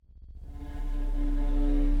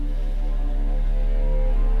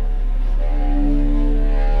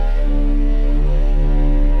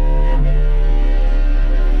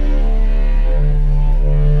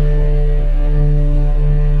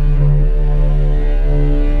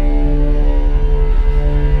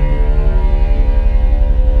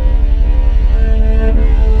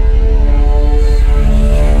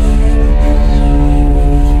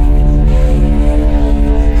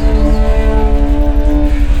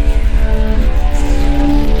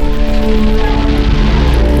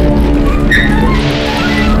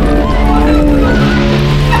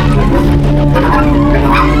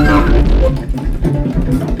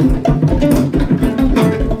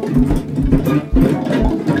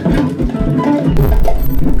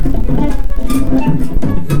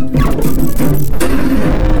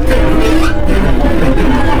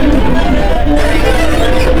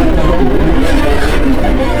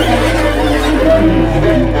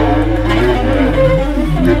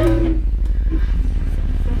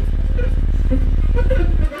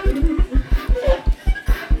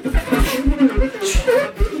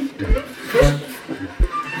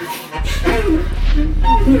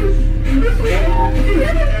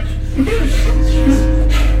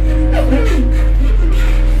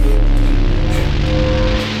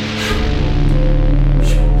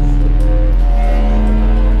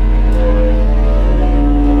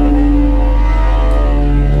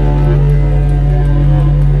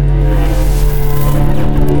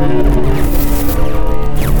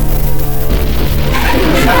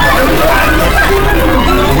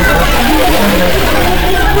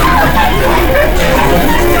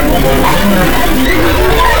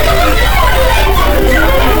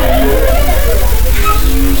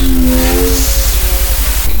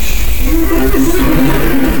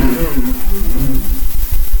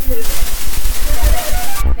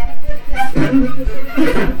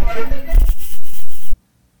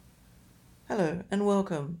Hello and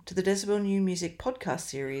welcome to the Decibel New Music podcast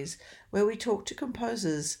series where we talk to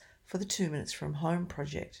composers for the 2 Minutes From Home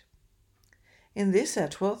project. In this, our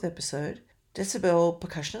 12th episode, Decibel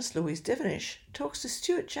percussionist Louise Devenish talks to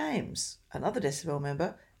Stuart James, another Decibel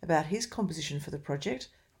member, about his composition for the project,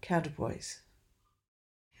 Counterpoise.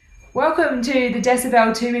 Welcome to the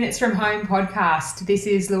Decibel 2 Minutes From Home podcast. This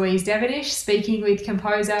is Louise Devenish speaking with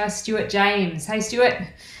composer Stuart James. Hey Stuart.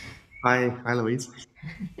 Hi Louise.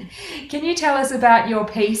 Can you tell us about your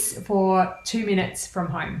piece for 2 Minutes From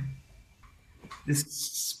Home?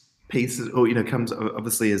 This piece, comes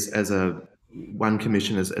obviously as a one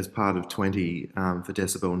commission as part of 20 for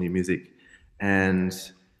Decibel New Music, and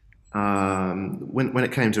when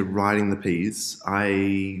it came to writing the piece,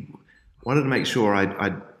 I wanted to make sure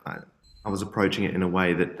I was approaching it in a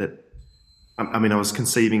way that I was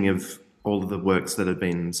conceiving of all of the works that had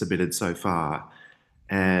been submitted so far,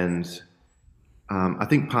 and I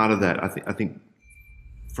think part of that, I think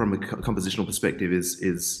from a compositional perspective,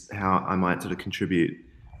 is how I might sort of contribute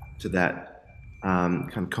to that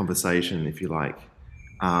kind of conversation, if you like.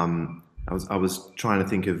 I was trying to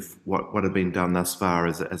think of what had been done thus far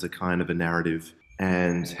as a kind of a narrative,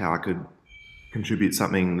 and how I could contribute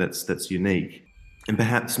something that's unique. And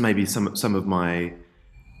perhaps maybe some of my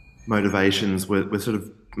motivations were sort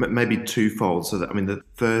of maybe twofold. So that, the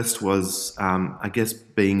first was, I guess,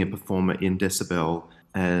 being a performer in Decibel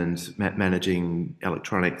and managing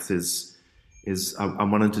electronics is I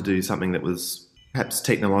wanted to do something that was perhaps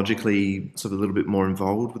technologically sort of a little bit more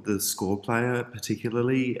involved with the score player,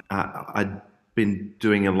 particularly. I'd been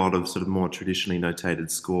doing a lot of sort of more traditionally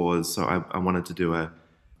notated scores, so I wanted to do a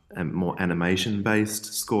more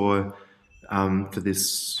animation-based score for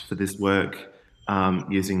this work.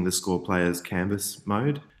 Using the score player's canvas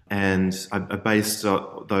mode, and I based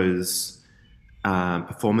those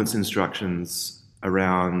performance instructions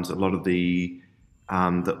around a lot of the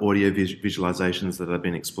audio visualizations that I've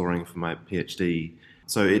been exploring for my PhD.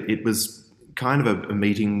 So it was kind of a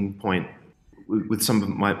meeting point with some of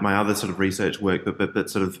my other sort of research work, but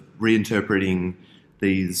sort of reinterpreting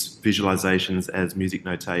these visualizations as music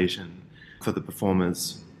notation for the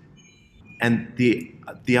performers. And the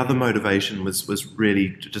other motivation was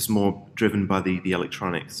really just more driven by the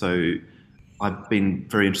electronics. So I've been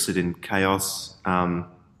very interested in chaos,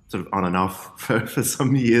 sort of on and off for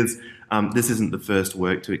some years. This isn't the first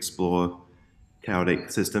work to explore chaotic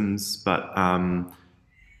systems, but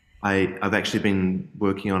I've actually been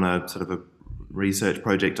working on a sort of a research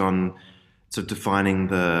project on sort of defining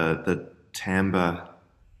the timbre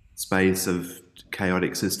space of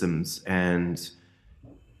chaotic systems, and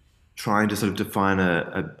trying to sort of define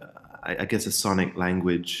I guess a sonic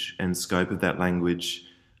language and scope of that language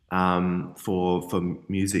for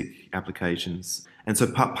music applications. And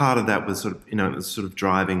so part of that was sort of, it was sort of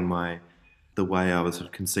driving the way I was sort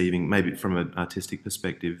of conceiving, maybe from an artistic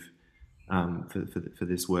perspective, for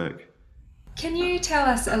this work. Can you tell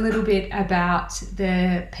us a little bit about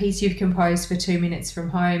the piece you've composed for 2 Minutes From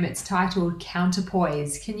Home? It's titled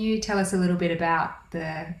Counterpoise. Can you tell us a little bit about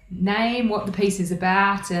the name, what the piece is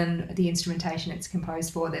about, and the instrumentation it's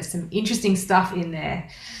composed for? There's some interesting stuff in there.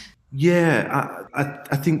 Yeah,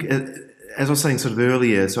 I think, as I was saying sort of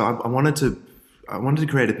earlier, so I wanted to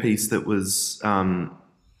create a piece that was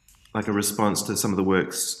like a response to some of the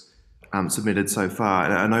works submitted so far.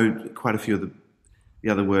 And I know quite a few of the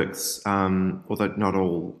other works, although not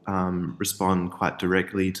all, respond quite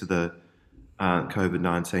directly to the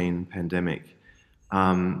COVID-19 pandemic.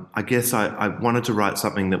 I guess I wanted to write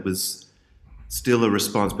something that was still a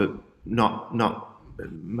response, but not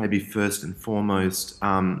maybe first and foremost.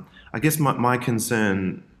 I guess my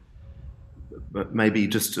concern, maybe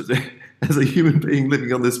just as a human being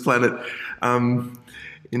living on this planet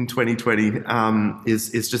in 2020,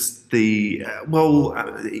 is just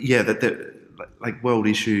that like world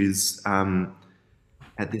issues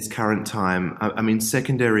at this current time.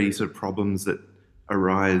 Secondary sort of problems that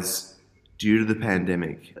arise due to the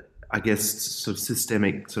pandemic. I guess sort of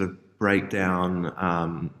systemic sort of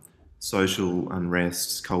breakdown, social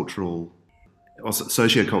unrest, cultural, also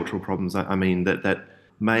socio-cultural problems. That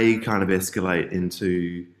may kind of escalate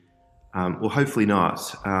into, well, hopefully not,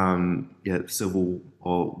 civil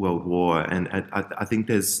or world war. And I think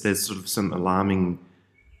there's sort of some alarming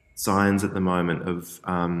signs at the moment of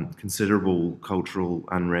considerable cultural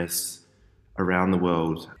unrest around the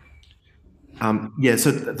world. So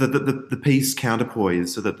the piece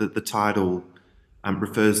Counterpoise, so that the title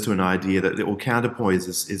refers to an idea or counterpoise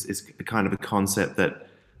is a kind of a concept that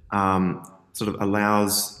sort of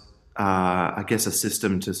allows, I guess, a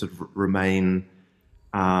system to sort of remain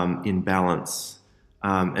in balance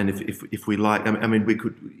And if we like, I mean, we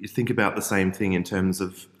could think about the same thing in terms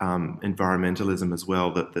of environmentalism as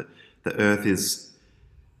well. That the Earth is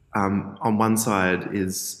on one side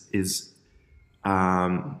is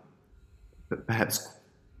perhaps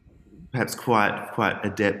quite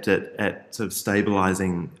adept at sort of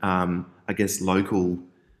stabilising, I guess, local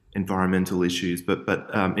environmental issues. But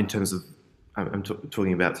in terms of, I'm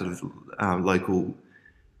talking about sort of local.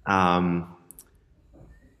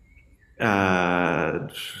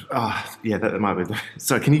 Yeah, that might be.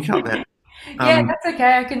 So can you cut that? Yeah, that's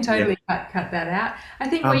okay. I can Yeah. totally cut that out. I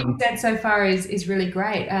think what you Um, said so far is really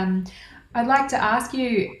great. I'd like to ask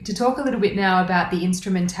you to talk a little bit now about the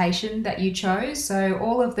instrumentation that you chose. So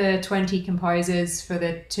all of the 20 composers for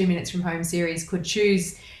the 2 Minutes from Home series could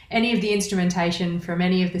choose any of the instrumentation from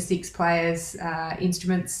any of the 6 players'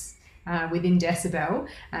 instruments within Decibel.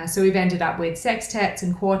 So we've ended up with sextets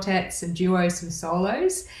and quartets and duos and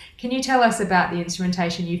solos. Can you tell us about the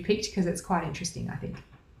instrumentation you've picked? Because it's quite interesting, I think.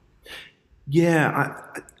 yeah,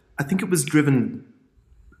 I think it was driven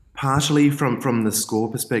partially from the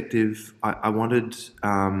score perspective. I wanted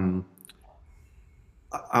I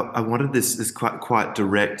wanted this quite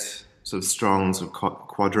direct, sort of strong, sort of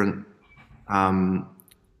quadrant um,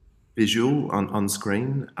 visual on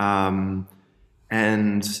screen. And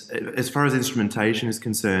as far as instrumentation is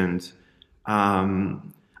concerned, I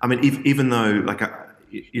mean, even though like I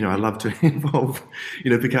love to involve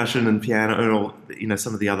percussion and piano and all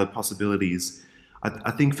some of the other possibilities.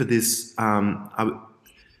 I think for this,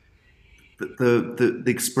 the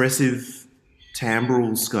expressive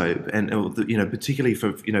timbral scope and particularly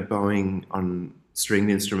for bowing on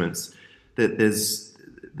stringed instruments, that there's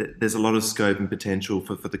a lot of scope and potential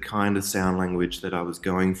for the kind of sound language that I was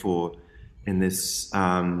going for in this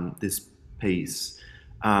piece.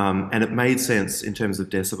 And it made sense in terms of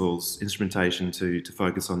decibels instrumentation to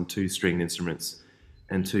focus on 2 stringed instruments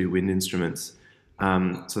and 2 wind instruments,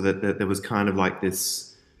 so that there was kind of like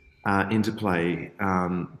this interplay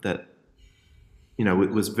that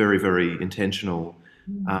it was very, very intentional.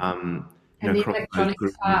 And the Across those electronics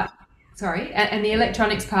groups. part, sorry, and the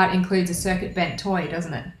electronics part includes a circuit bent toy,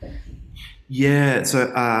 doesn't it? Yeah,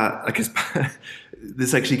 so I guess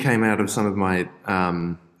this actually came out of some of my.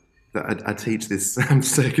 I teach this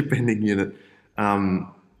circuit bending unit, and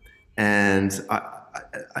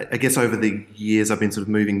I guess over the years I've been sort of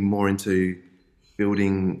moving more into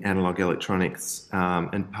building analog electronics,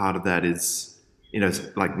 and part of that is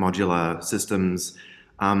like modular systems.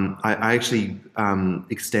 I actually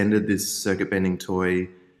extended this circuit bending toy,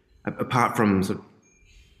 apart from sort of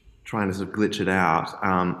trying to sort of glitch it out.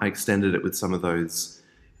 I extended it with some of those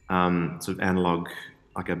sort of analog,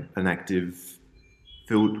 like an active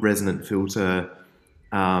resonant filter,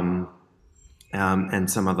 and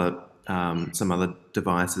some other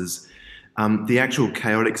devices. The actual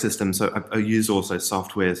chaotic system. So I use also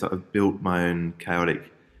software. So I've built my own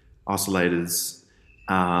chaotic oscillators,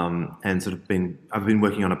 and I've been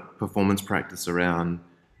working on a performance practice around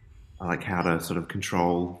like how to sort of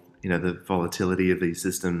control the volatility of these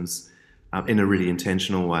systems in a really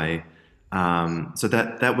intentional way. So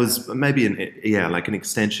that was maybe like an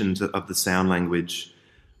extension of the sound language.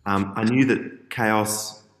 I knew that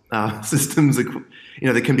chaos systems are,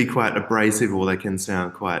 they can be quite abrasive, or they can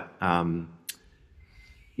sound quite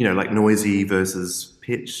like noisy versus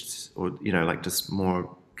pitched, or like just more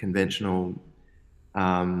conventional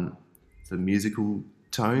sort of musical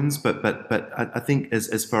tones. But I think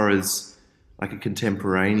as far as like a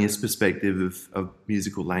contemporaneous perspective of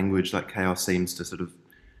musical language, like chaos seems to sort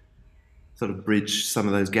of bridge some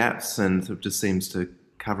of those gaps, and sort of just seems to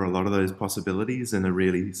cover a lot of those possibilities in a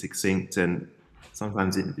really succinct and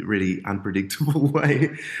sometimes in a really unpredictable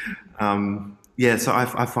way. Yeah, so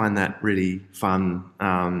I find that really fun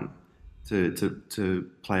to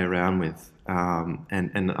play around with, and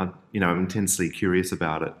I'm intensely curious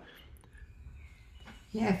about it.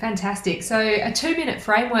 Yeah, fantastic. So a 2 minute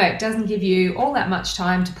framework doesn't give you all that much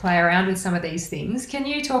time to play around with some of these things. Can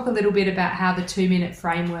you talk a little bit about how the 2 minute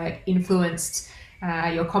framework influenced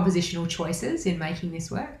your compositional choices in making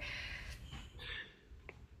this work?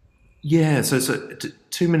 Yeah, so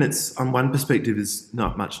 2 minutes on one perspective is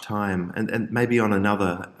not much time, and maybe on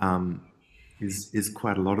another is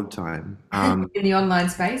quite a lot of time. In the online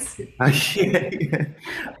space? Yeah.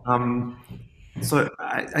 So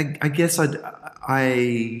I guess I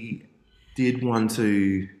did want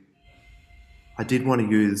to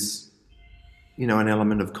use an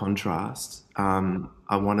element of contrast.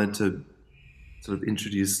 I wanted to sort of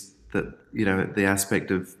introduce the aspect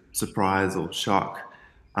of surprise or shock,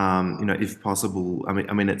 if possible.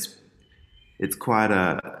 I mean it's quite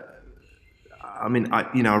a I mean,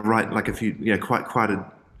 I write like a few, quite a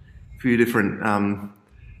few different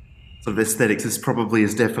sort of aesthetics. This probably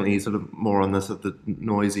is definitely sort of more on the sort of the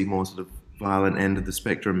noisy, more sort of violent end of the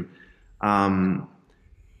spectrum. Um,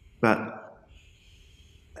 but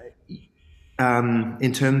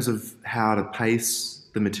in terms of how to pace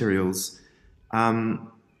the materials,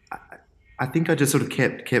 um, I think I just sort of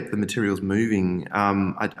kept the materials moving.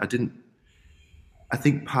 I didn't. I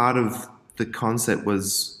think part of the concept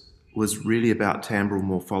was really about timbral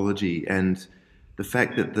morphology and the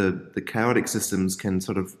fact that the chaotic systems can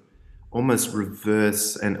sort of almost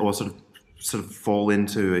reverse and or sort of fall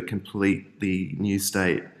into a completely new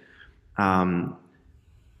state um,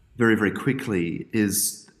 very very quickly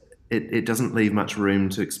is it doesn't leave much room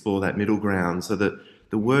to explore that middle ground, so that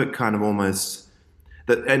the work kind of almost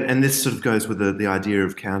that and this sort of goes with the idea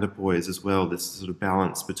of counterpoise as well, this sort of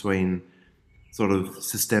balance between sort of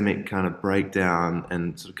systemic kind of breakdown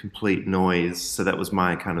and sort of complete noise. So that was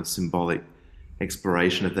my kind of symbolic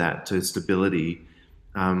exploration of that, to stability,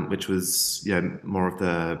 which was more of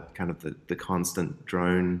the kind of the constant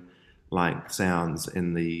drone like sounds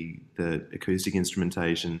in the acoustic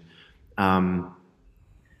instrumentation.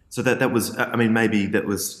 So that was, I mean, maybe that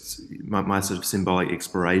was my sort of symbolic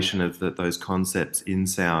exploration of those concepts in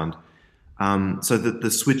sound. So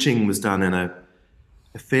the switching was done in a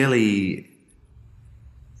fairly,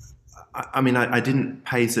 I mean, I didn't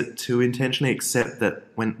pace it too intentionally, except that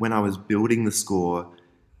when I was building the score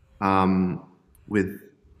with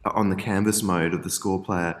on the canvas mode of the score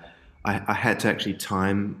player, I had to actually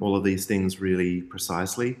time all of these things really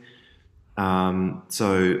precisely.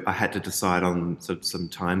 So I had to decide on sort of some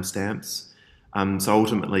timestamps. So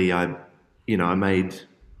ultimately, I made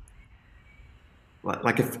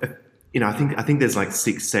like I think there's like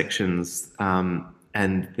 6 sections,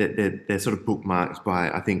 and they're sort of bookmarked by,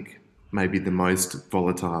 I think, maybe the most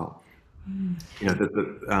volatile.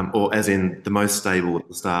 Or as in the most stable at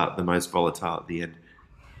the start, the most volatile at the end.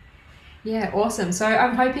 Yeah, awesome. So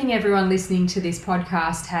I'm hoping everyone listening to this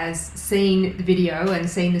podcast has seen the video and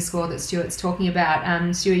seen the score that Stuart's talking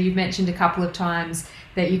about. Stuart, you've mentioned a couple of times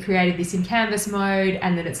that you created this in canvas mode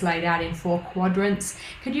and that it's laid out in 4 quadrants.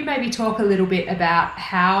 Could you maybe talk a little bit about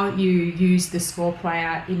how you use the score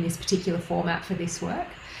player in this particular format for this work?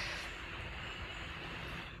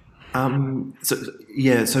 So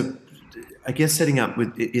I guess setting up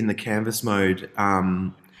in the canvas mode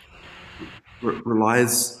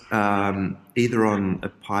relies either on a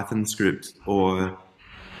Python script or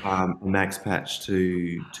a max patch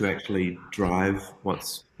to actually drive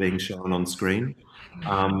what's being shown on screen.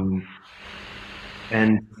 And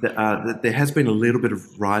there has been a little bit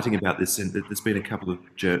of writing about this, and there's been a couple of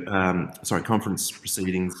conference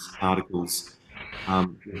proceedings articles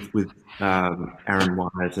with Aaron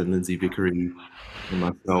Wyatt and Lindsay Vickery and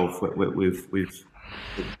myself. We've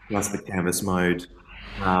discussed the canvas mode,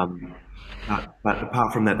 but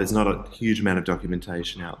apart from that, there's not a huge amount of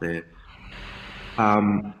documentation out there.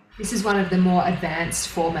 This is one of the more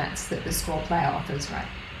advanced formats that the score player offers, right?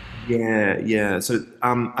 Yeah. So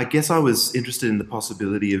I guess I was interested in the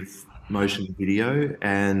possibility of motion video,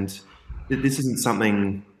 and this isn't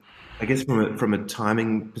something. I guess from a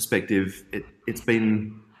timing perspective, it's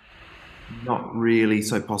been not really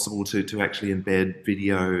so possible to actually embed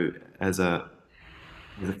video as a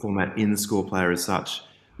format in the score player as such,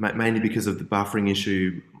 mainly because of the buffering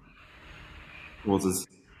issue causes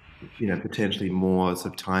potentially more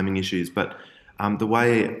sort of timing issues. But the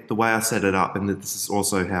way I set it up, and this is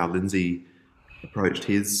also how Lindsay approached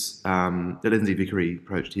his Lindsay Vickery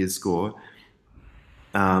approached his score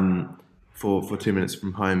for 2 Minutes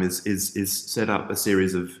from Home, is set up a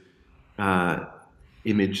series of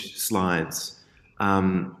image slides,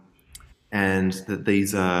 and that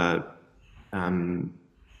these are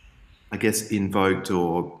I guess invoked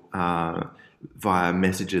or via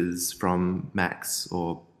messages from Max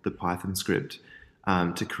or the Python script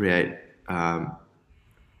to create a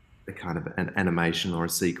kind of an animation or a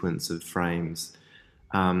sequence of frames.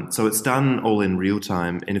 So it's done all in real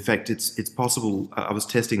time. And in fact, it's possible. I was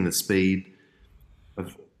testing the speed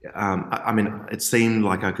of. I mean, it seemed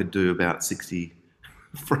like I could do about 60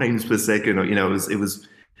 frames per second. Or, it was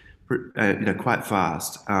quite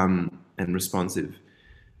fast and responsive.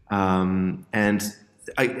 And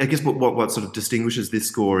I guess what sort of distinguishes this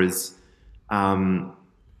score is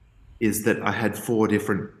that I had 4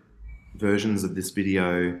 different versions of this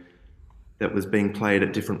video that was being played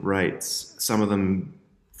at different rates, some of them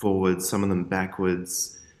forwards, some of them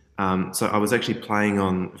backwards. So I was actually playing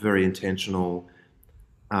on very intentional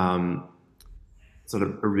sort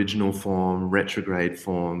of original form, retrograde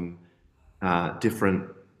form, different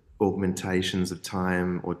augmentations of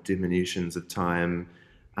time or diminutions of time,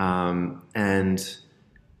 and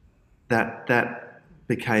that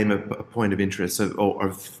became a point of interest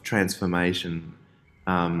of transformation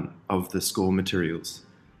of the score materials.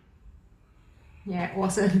 Yeah,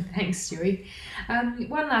 awesome. Thanks, Stewie.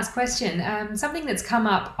 One last question. Something that's come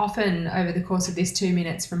up often over the course of this 2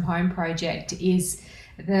 Minutes from Home project is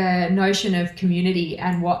the notion of community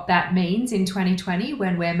and what that means in 2020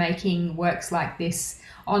 when we're making works like this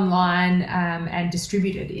online and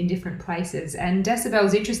distributed in different places. And Decibel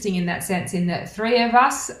is interesting in that sense, in that 3 of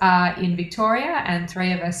us are in Victoria and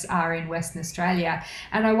 3 of us are in Western Australia.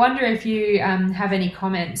 And I wonder if you have any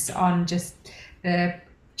comments on just the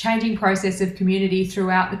changing process of community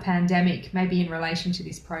throughout the pandemic, maybe in relation to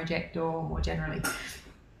this project or more generally.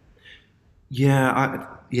 Yeah,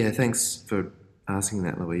 thanks for asking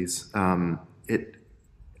that, Louise. My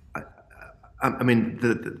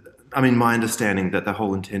understanding that the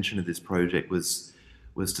whole intention of this project was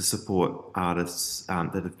to support artists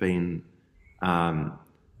that have been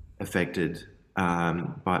affected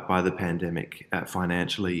by the pandemic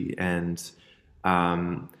financially, and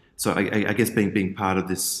so I guess being part of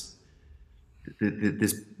this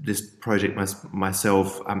project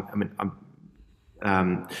myself.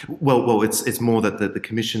 It's more that the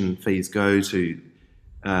commission fees go to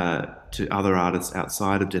other artists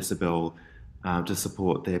outside of Decibel to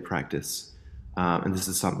support their practice, and this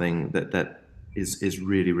is something that is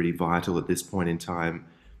really, really vital at this point in time,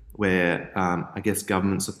 where I guess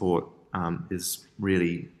government support is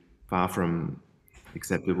really far from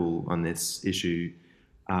acceptable on this issue.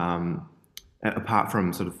 Apart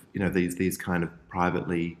from sort of these kind of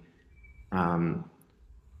privately or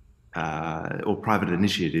private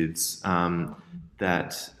initiatives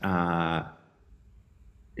that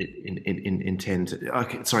intend to...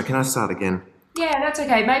 Okay, sorry, can I start again? Yeah, that's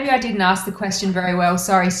okay. Maybe I didn't ask the question very well.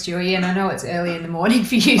 Sorry, Stewie, and I know it's early in the morning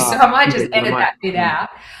for you, so I might just edit that bit out.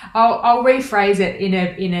 I'll rephrase it in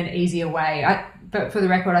an easier way. But for the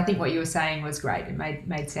record, I think what you were saying was great. It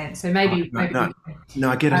made sense. So maybe no,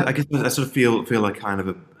 I get it. I guess I sort of feel like kind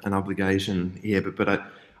of an obligation here, but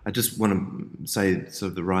I just want to say sort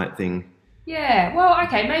of the right thing. Yeah, well,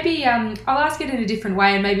 okay, maybe I'll ask it in a different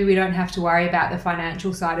way, and maybe we don't have to worry about the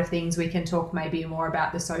financial side of things. We can talk maybe more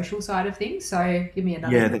about the social side of things. So give me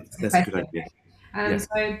another. Yeah, that's a good idea.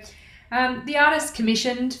 So the artists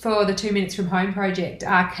commissioned for the 2 Minutes from Home project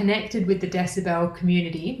are connected with the Decibel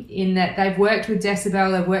community in that they've worked with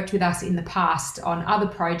Decibel, they've worked with us in the past on other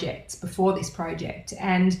projects before this project.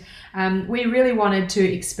 And we really wanted to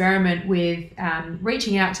experiment with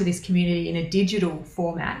reaching out to this community in a digital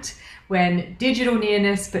format, when digital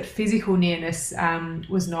nearness but physical nearness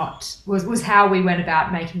was how we went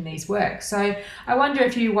about making these works. So I wonder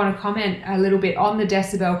if you want to comment a little bit on the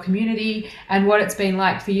Decibel community and what it's been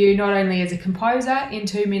like for you, not only as a composer in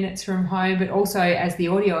 2 Minutes from Home, but also as the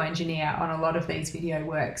audio engineer on a lot of these video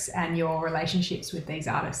works and your relationships with these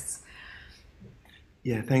artists.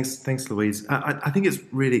 Yeah, thanks, Louise. I think it's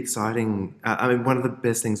really exciting. One of the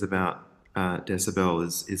best things about Decibel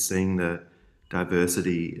is seeing the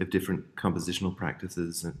diversity of different compositional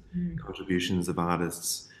practices and contributions of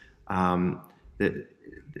artists that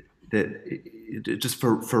just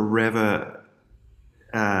forever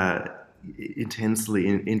intensely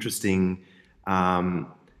interesting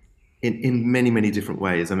in many different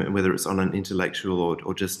ways. I mean, whether it's on an intellectual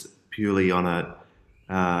or just purely on a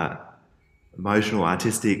emotional,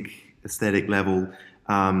 artistic, aesthetic level.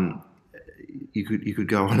 You could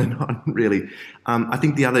go on and on, really. I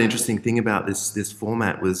think the other interesting thing about this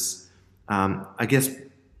format was, I guess,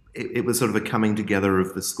 it was sort of a coming together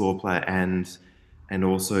of the score player and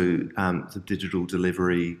also the digital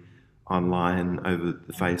delivery online over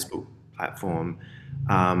the Facebook platform,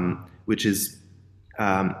 which is,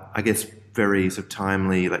 I guess, very sort of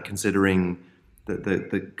timely, like considering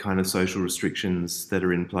the kind of social restrictions that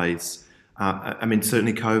are in place.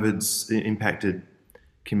 Certainly COVID's impacted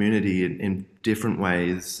community in different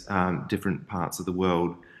ways, different parts of the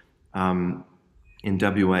world. In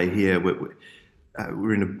WA here,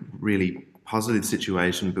 we're in a really positive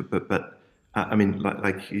situation, but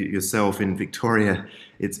like yourself in Victoria,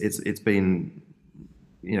 it's been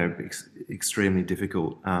extremely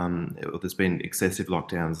difficult. There's been excessive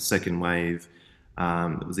lockdowns, second wave.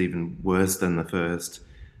 It was even worse than the first.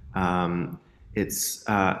 It's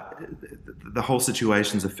the whole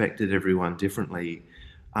situation's affected everyone differently.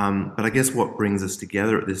 But I guess what brings us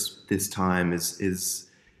together at this time is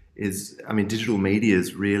digital media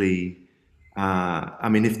is really.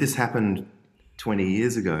 If this happened 20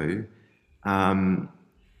 years ago,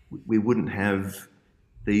 we wouldn't have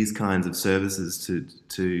these kinds of services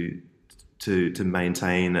to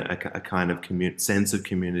maintain a kind of sense of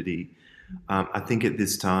community. I think at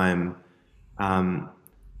this time,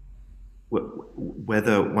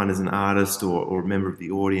 whether one is an artist or a member of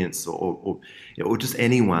the audience or just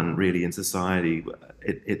anyone really in society,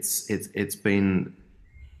 it's been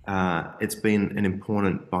an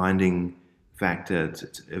important binding factor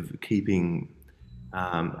of keeping,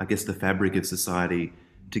 I guess, the fabric of society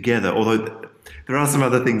together. Although there are some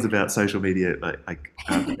other things about social media, like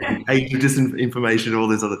age of disinformation, all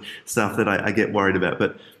this other stuff that I get worried about.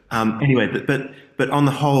 But anyway, but on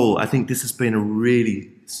the whole, I think this has been a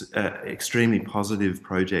really extremely positive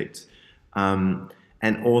project, and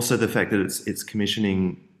also the fact that it's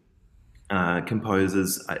commissioning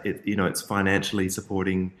composers. It's financially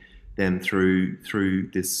supporting them through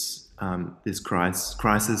this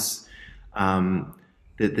crisis.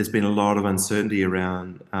 There's been a lot of uncertainty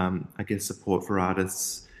around, I guess, support for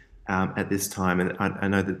artists at this time, and I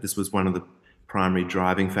know that this was one of the primary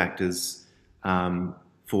driving factors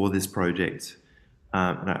for this project.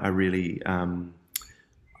 And I really, I'm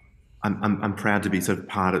proud to be sort of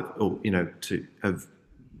part of,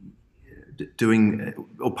 doing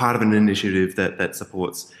or part of an initiative that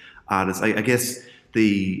supports artists. I guess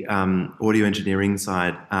the audio engineering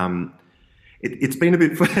side. It's been a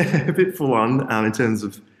bit full on in terms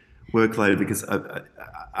of workload because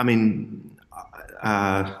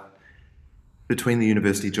between the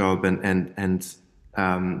university job and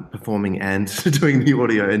performing and doing the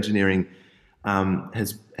audio engineering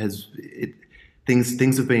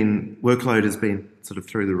workload has been sort of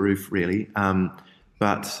through the roof really,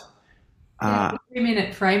 but. The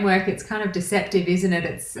 2-minute framework, it's kind of deceptive, isn't it?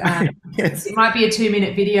 It's yes. It might be a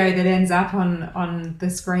 2-minute video that ends up on the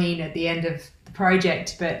screen at the end of the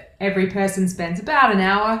project, but every person spends about an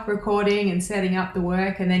hour recording and setting up the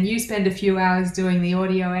work, and then you spend a few hours doing the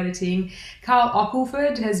audio editing. Carl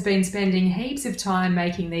Ockelford has been spending heaps of time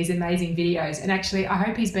making these amazing videos, and actually I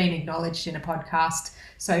hope he's been acknowledged in a podcast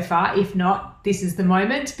so far. If not, this is the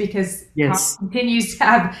moment, because yes. Carl continues to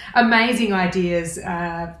have amazing ideas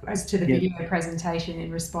as to the video presentation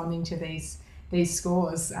in responding to these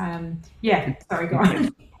scores. Sorry, go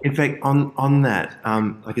on. In fact, on that,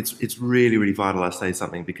 it's really, really vital I say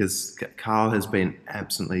something, because Carl has been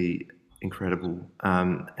absolutely incredible,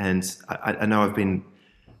 and I know I've been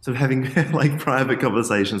sort of having like private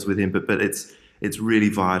conversations with him, but it's really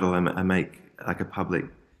vital. I make like a public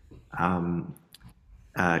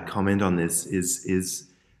comment on this. Is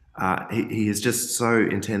he is just so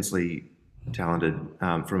intensely talented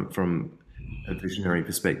from a visionary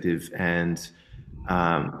perspective, and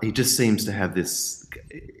he just seems to have this.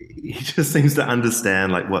 He just seems to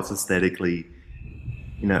understand like what's aesthetically,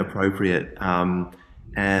 appropriate,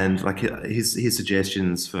 and like his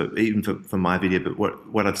suggestions for my video, but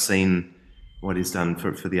what I've seen, what he's done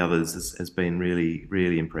for the others has been really,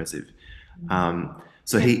 really impressive.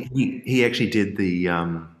 So he actually did the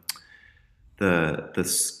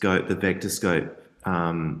scope, the vector scope,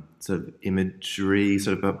 sort of imagery,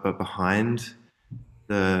 sort of behind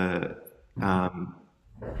the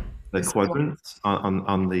quadrants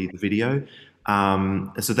on the video.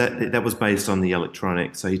 So that was based on the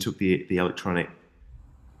electronic. So he took the electronic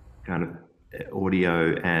kind of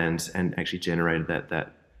audio and actually generated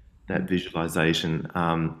that visualization.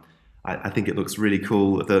 I think it looks really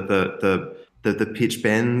cool. The pitch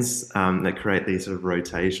bends that create these sort of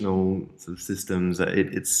rotational sort of systems.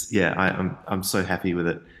 I'm so happy with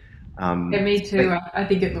it. Me too. I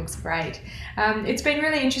think it looks great. It's been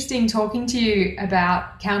really interesting talking to you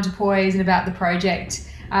about Counterpoise and about the project,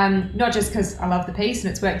 not just because I love the piece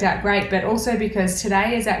and it's worked out great, but also because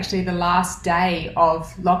today is actually the last day of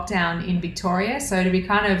lockdown in Victoria. So to be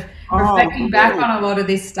kind of reflecting back on a lot of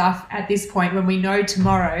this stuff at this point, when we know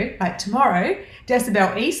tomorrow,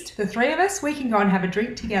 Decibel East, the three of us, we can go and have a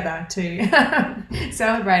drink together to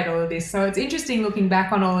celebrate all of this. So it's interesting looking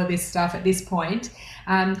back on all of this stuff at this point.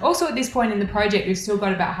 Also at this point in the project, we've still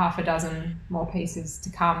got about half a dozen more pieces to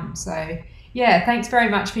come. So yeah, thanks very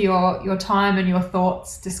much for your time and your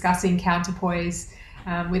thoughts discussing Counterpoise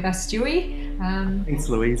with us, Stewie. Thanks,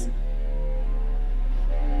 Louise.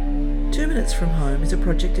 2 Minutes from Home is a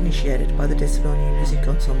project initiated by the Decibel New Music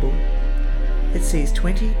Ensemble. It sees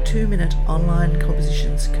 20 2-minute online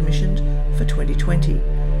compositions commissioned for 2020.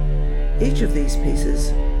 Each of these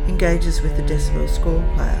pieces engages with the Decibel Score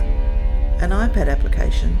Player, an iPad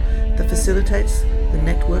application that facilitates the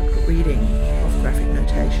networked reading of graphic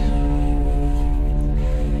notation.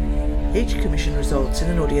 Each commission results in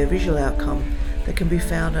an audiovisual outcome that can be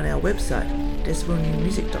found on our website,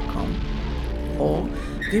 decibelnewmusic.com, or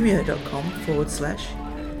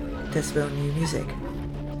vimeo.com/decibelnewmusic.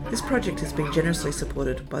 This project has been generously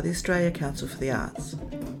supported by the Australia Council for the Arts.